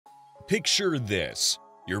Picture this.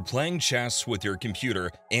 You're playing chess with your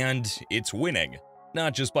computer and it's winning.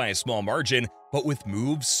 Not just by a small margin, but with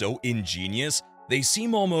moves so ingenious, they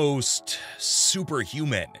seem almost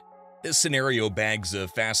superhuman. This scenario begs a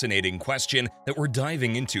fascinating question that we're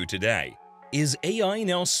diving into today. Is AI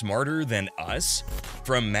now smarter than us?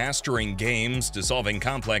 From mastering games to solving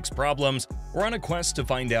complex problems, we're on a quest to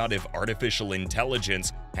find out if artificial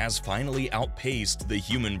intelligence has finally outpaced the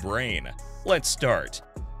human brain. Let's start.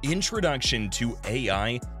 Introduction to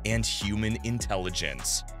AI and human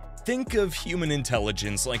intelligence. Think of human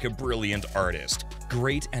intelligence like a brilliant artist,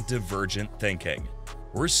 great at divergent thinking.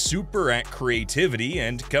 We're super at creativity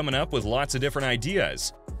and coming up with lots of different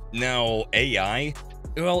ideas. Now, AI?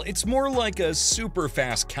 Well, it's more like a super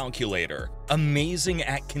fast calculator, amazing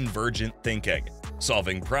at convergent thinking,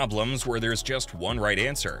 solving problems where there's just one right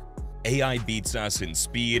answer. AI beats us in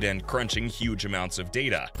speed and crunching huge amounts of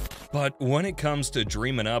data. But when it comes to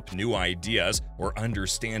dreaming up new ideas or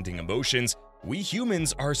understanding emotions, we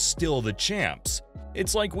humans are still the champs.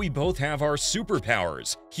 It's like we both have our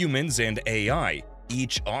superpowers, humans and AI,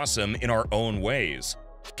 each awesome in our own ways.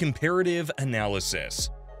 Comparative analysis.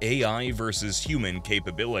 AI versus human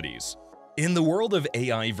capabilities. In the world of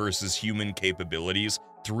AI versus human capabilities,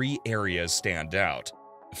 three areas stand out.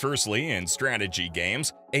 Firstly, in strategy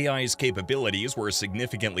games, AI's capabilities were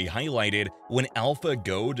significantly highlighted when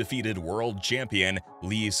AlphaGo defeated world champion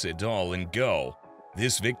Lee Sedol in Go.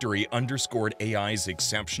 This victory underscored AI's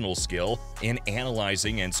exceptional skill in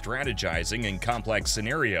analyzing and strategizing in complex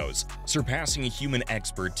scenarios, surpassing human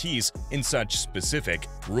expertise in such specific,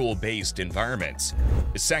 rule-based environments.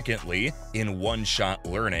 Secondly, in one-shot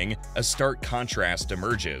learning, a stark contrast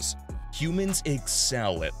emerges. Humans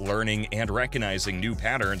excel at learning and recognizing new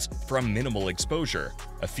patterns from minimal exposure,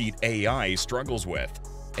 a feat AI struggles with.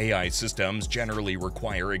 AI systems generally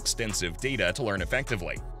require extensive data to learn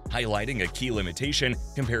effectively, highlighting a key limitation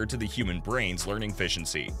compared to the human brain's learning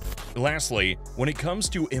efficiency. Lastly, when it comes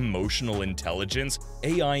to emotional intelligence,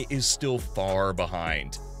 AI is still far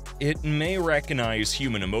behind. It may recognize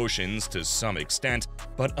human emotions to some extent,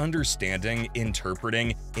 but understanding,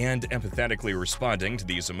 interpreting, and empathetically responding to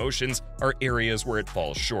these emotions are areas where it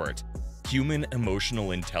falls short. Human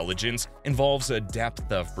emotional intelligence involves a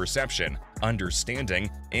depth of perception,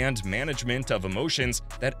 understanding, and management of emotions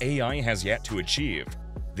that AI has yet to achieve.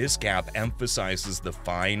 This gap emphasizes the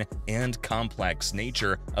fine and complex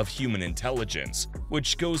nature of human intelligence,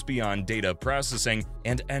 which goes beyond data processing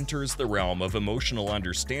and enters the realm of emotional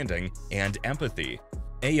understanding and empathy.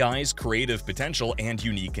 AI's creative potential and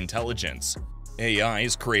unique intelligence.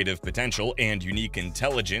 AI's creative potential and unique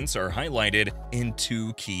intelligence are highlighted in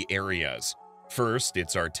two key areas. First,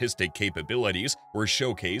 its artistic capabilities were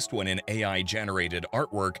showcased when an AI-generated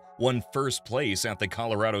artwork won first place at the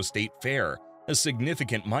Colorado State Fair, a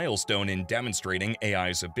significant milestone in demonstrating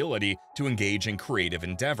AI's ability to engage in creative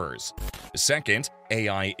endeavors. Second,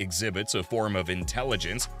 AI exhibits a form of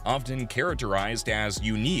intelligence often characterized as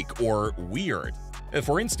unique or weird.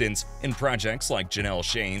 For instance, in projects like Janelle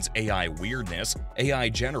Shane's AI Weirdness, AI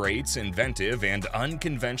generates inventive and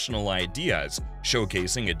unconventional ideas,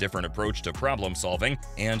 showcasing a different approach to problem-solving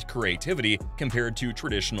and creativity compared to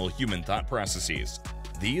traditional human thought processes.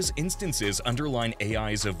 These instances underline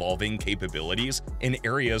AI's evolving capabilities in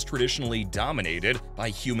areas traditionally dominated by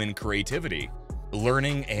human creativity.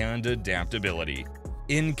 Learning and adaptability.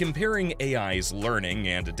 In comparing AI's learning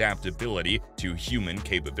and adaptability to human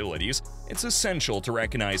capabilities, it's essential to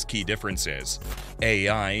recognize key differences.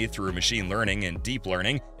 AI, through machine learning and deep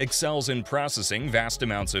learning, excels in processing vast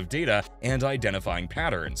amounts of data and identifying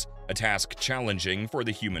patterns, a task challenging for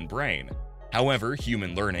the human brain. However,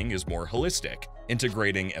 human learning is more holistic,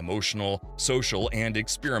 integrating emotional, social, and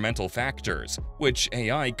experimental factors, which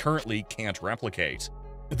AI currently can't replicate.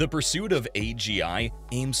 The pursuit of AGI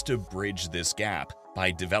aims to bridge this gap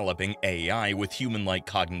by developing AI with human-like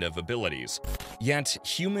cognitive abilities. Yet,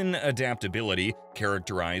 human adaptability,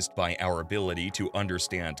 characterized by our ability to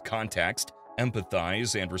understand context,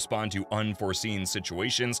 empathize, and respond to unforeseen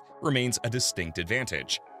situations, remains a distinct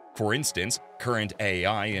advantage. For instance, current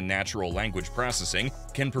AI in natural language processing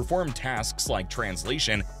can perform tasks like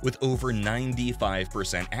translation with over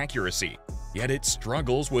 95% accuracy, yet it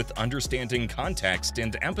struggles with understanding context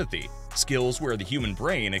and empathy, skills where the human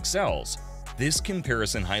brain excels. This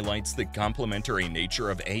comparison highlights the complementary nature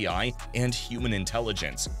of AI and human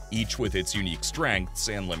intelligence, each with its unique strengths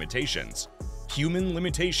and limitations. Human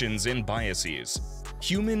limitations and biases.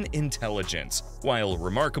 Human intelligence, while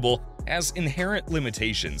remarkable, has inherent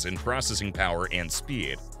limitations in processing power and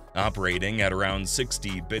speed, operating at around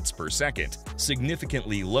 60 bits per second,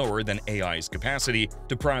 significantly lower than AI's capacity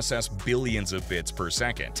to process billions of bits per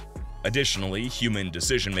second. Additionally, human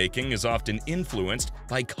decision-making is often influenced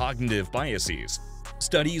by cognitive biases.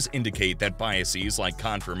 Studies indicate that biases like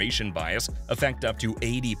confirmation bias affect up to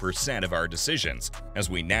 80% of our decisions, as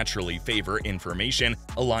we naturally favor information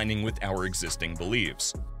aligning with our existing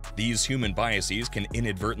beliefs. These human biases can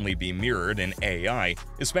inadvertently be mirrored in AI,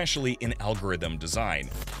 especially in algorithm design.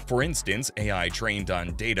 For instance, AI trained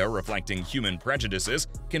on data reflecting human prejudices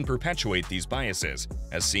can perpetuate these biases,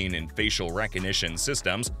 as seen in facial recognition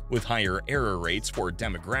systems with higher error rates for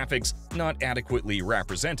demographics not adequately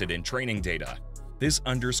represented in training data. This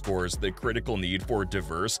underscores the critical need for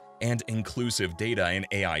diverse and inclusive data in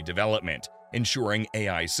AI development, ensuring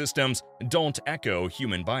AI systems don't echo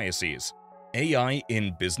human biases. AI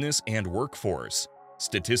in business and workforce.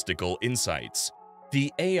 Statistical insights.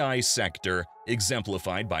 The AI sector,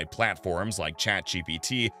 exemplified by platforms like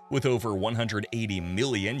ChatGPT with over 180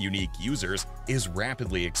 million unique users, is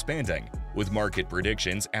rapidly expanding, with market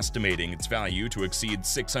predictions estimating its value to exceed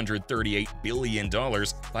 $638 billion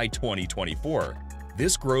by 2024.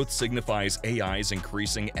 This growth signifies AI's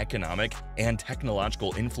increasing economic and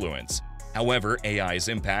technological influence. However, AI's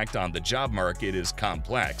impact on the job market is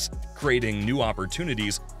complex, creating new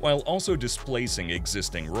opportunities while also displacing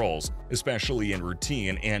existing roles, especially in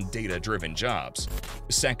routine and data-driven jobs.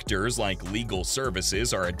 Sectors like legal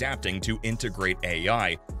services are adapting to integrate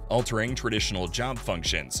AI, altering traditional job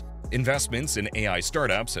functions. Investments in AI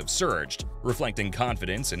startups have surged, reflecting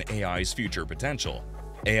confidence in AI's future potential.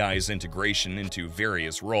 AI's integration into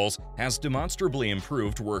various roles has demonstrably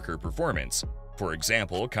improved worker performance. For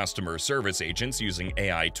example, customer service agents using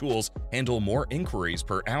AI tools handle more inquiries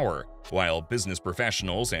per hour, while business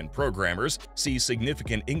professionals and programmers see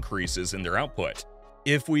significant increases in their output.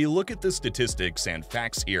 If we look at the statistics and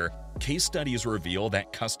facts here, case studies reveal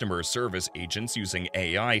that customer service agents using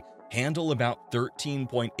AI handle about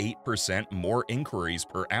 13.8% more inquiries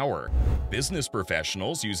per hour. Business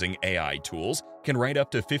professionals using AI tools can write up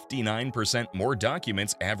to 59% more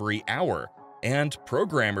documents every hour, and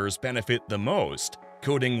programmers benefit the most,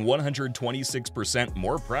 coding 126%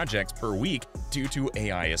 more projects per week due to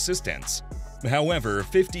AI assistance. However,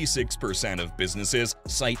 56% of businesses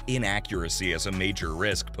cite inaccuracy as a major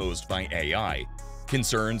risk posed by AI.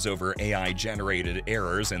 Concerns over AI-generated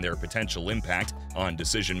errors and their potential impact on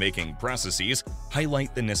decision-making processes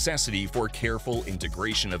highlight the necessity for careful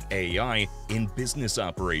integration of AI in business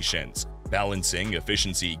operations, balancing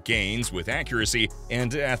efficiency gains with accuracy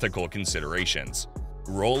and ethical considerations.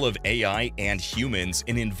 Role of AI and humans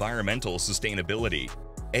in environmental sustainability.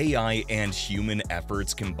 AI and human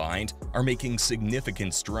efforts combined are making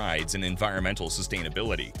significant strides in environmental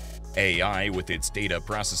sustainability. AI, with its data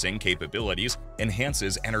processing capabilities,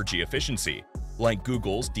 enhances energy efficiency, like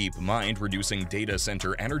Google's DeepMind reducing data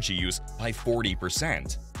center energy use by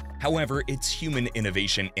 40%. However, it's human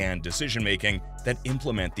innovation and decision-making that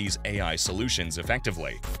implement these AI solutions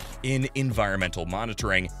effectively. In environmental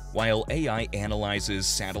monitoring, while AI analyzes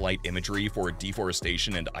satellite imagery for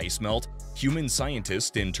deforestation and ice melt, human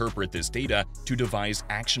scientists interpret this data to devise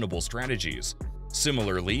actionable strategies.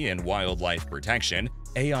 Similarly, in wildlife protection,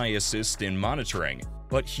 AI assists in monitoring,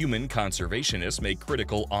 but human conservationists make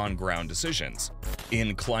critical on-ground decisions.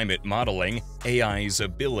 In climate modeling, AI's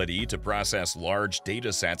ability to process large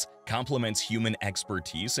datasets complements human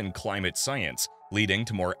expertise in climate science, leading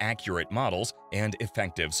to more accurate models and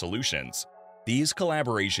effective solutions. These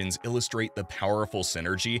collaborations illustrate the powerful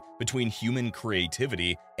synergy between human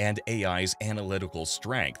creativity and AI's analytical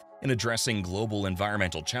strength in addressing global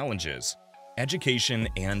environmental challenges. Education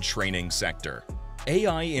and training sector.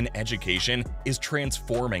 AI in education is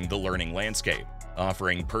transforming the learning landscape,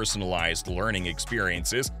 offering personalized learning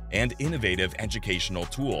experiences and innovative educational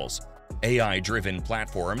tools. AI-driven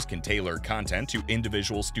platforms can tailor content to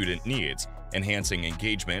individual student needs, enhancing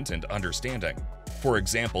engagement and understanding. For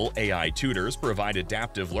example, AI tutors provide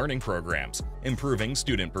adaptive learning programs, improving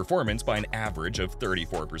student performance by an average of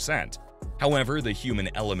 34%. However, the human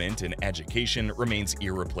element in education remains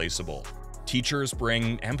irreplaceable. Teachers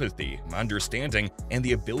bring empathy, understanding, and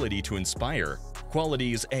the ability to inspire,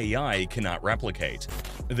 qualities AI cannot replicate.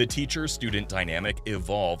 The teacher-student dynamic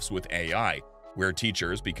evolves with AI, where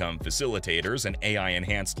teachers become facilitators in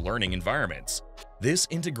AI-enhanced learning environments. This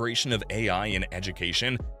integration of AI in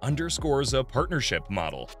education underscores a partnership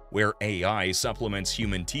model where AI supplements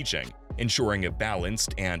human teaching, ensuring a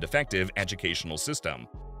balanced and effective educational system.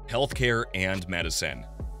 Healthcare and medicine.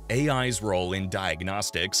 AI's role in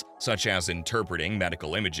diagnostics, such as interpreting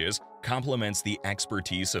medical images, complements the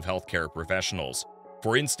expertise of healthcare professionals.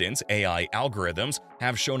 For instance, AI algorithms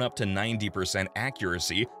have shown up to 90%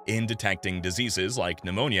 accuracy in detecting diseases like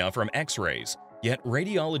pneumonia from X-rays, Yet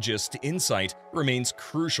radiologists' insight remains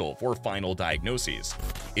crucial for final diagnoses.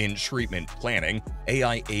 In treatment planning,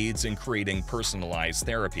 AI aids in creating personalized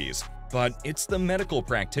therapies, but it's the medical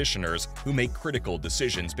practitioners who make critical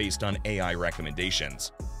decisions based on AI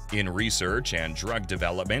recommendations. In research and drug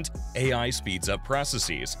development, AI speeds up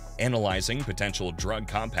processes, analyzing potential drug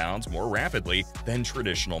compounds more rapidly than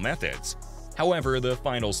traditional methods. However, the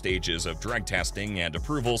final stages of drug testing and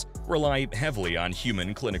approvals rely heavily on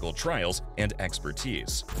human clinical trials and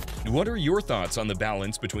expertise. What are your thoughts on the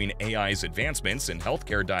balance between AI's advancements in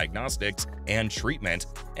healthcare diagnostics and treatment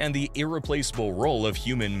and the irreplaceable role of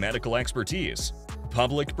human medical expertise?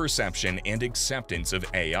 Public perception and acceptance of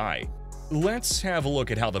AI. Let's have a look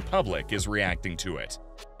at how the public is reacting to it.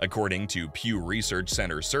 According to Pew Research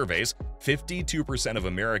Center surveys, 52% of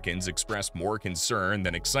Americans expressed more concern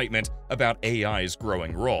than excitement about AI's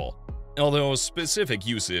growing role, although specific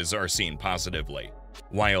uses are seen positively.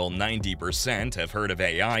 While 90% have heard of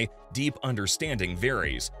AI, deep understanding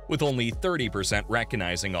varies, with only 30%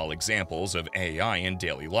 recognizing all examples of AI in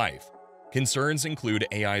daily life. Concerns include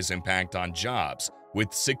AI's impact on jobs, with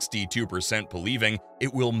 62% believing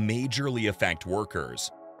it will majorly affect workers.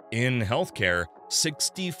 In healthcare,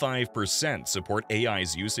 65% support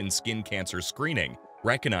AI's use in skin cancer screening,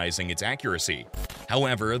 recognizing its accuracy.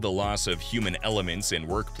 However, the loss of human elements in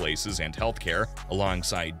workplaces and healthcare,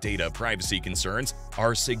 alongside data privacy concerns,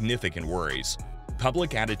 are significant worries.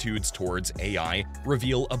 Public attitudes towards AI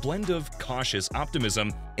reveal a blend of cautious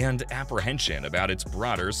optimism and apprehension about its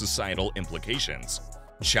broader societal implications.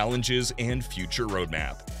 Challenges and future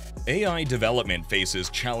roadmap. AI development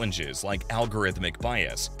faces challenges like algorithmic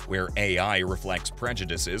bias, where AI reflects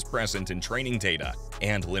prejudices present in training data,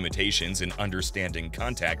 and limitations in understanding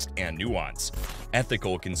context and nuance.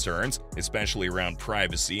 Ethical concerns, especially around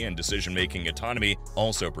privacy and decision-making autonomy,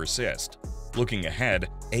 also persist. Looking ahead,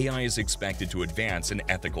 AI is expected to advance in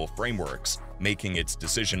ethical frameworks, making its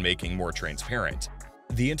decision-making more transparent.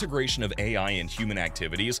 The integration of AI in human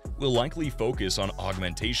activities will likely focus on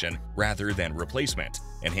augmentation rather than replacement,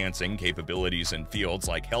 enhancing capabilities in fields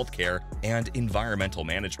like healthcare and environmental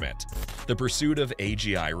management. The pursuit of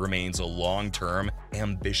AGI remains a long-term,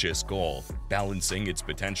 ambitious goal, balancing its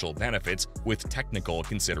potential benefits with technical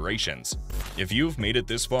considerations. If you've made it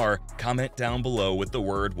this far, comment down below with the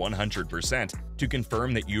word 100% to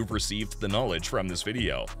confirm that you've received the knowledge from this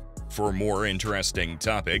video. For more interesting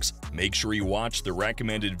topics, make sure you watch the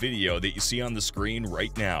recommended video that you see on the screen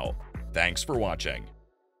right now. Thanks for watching.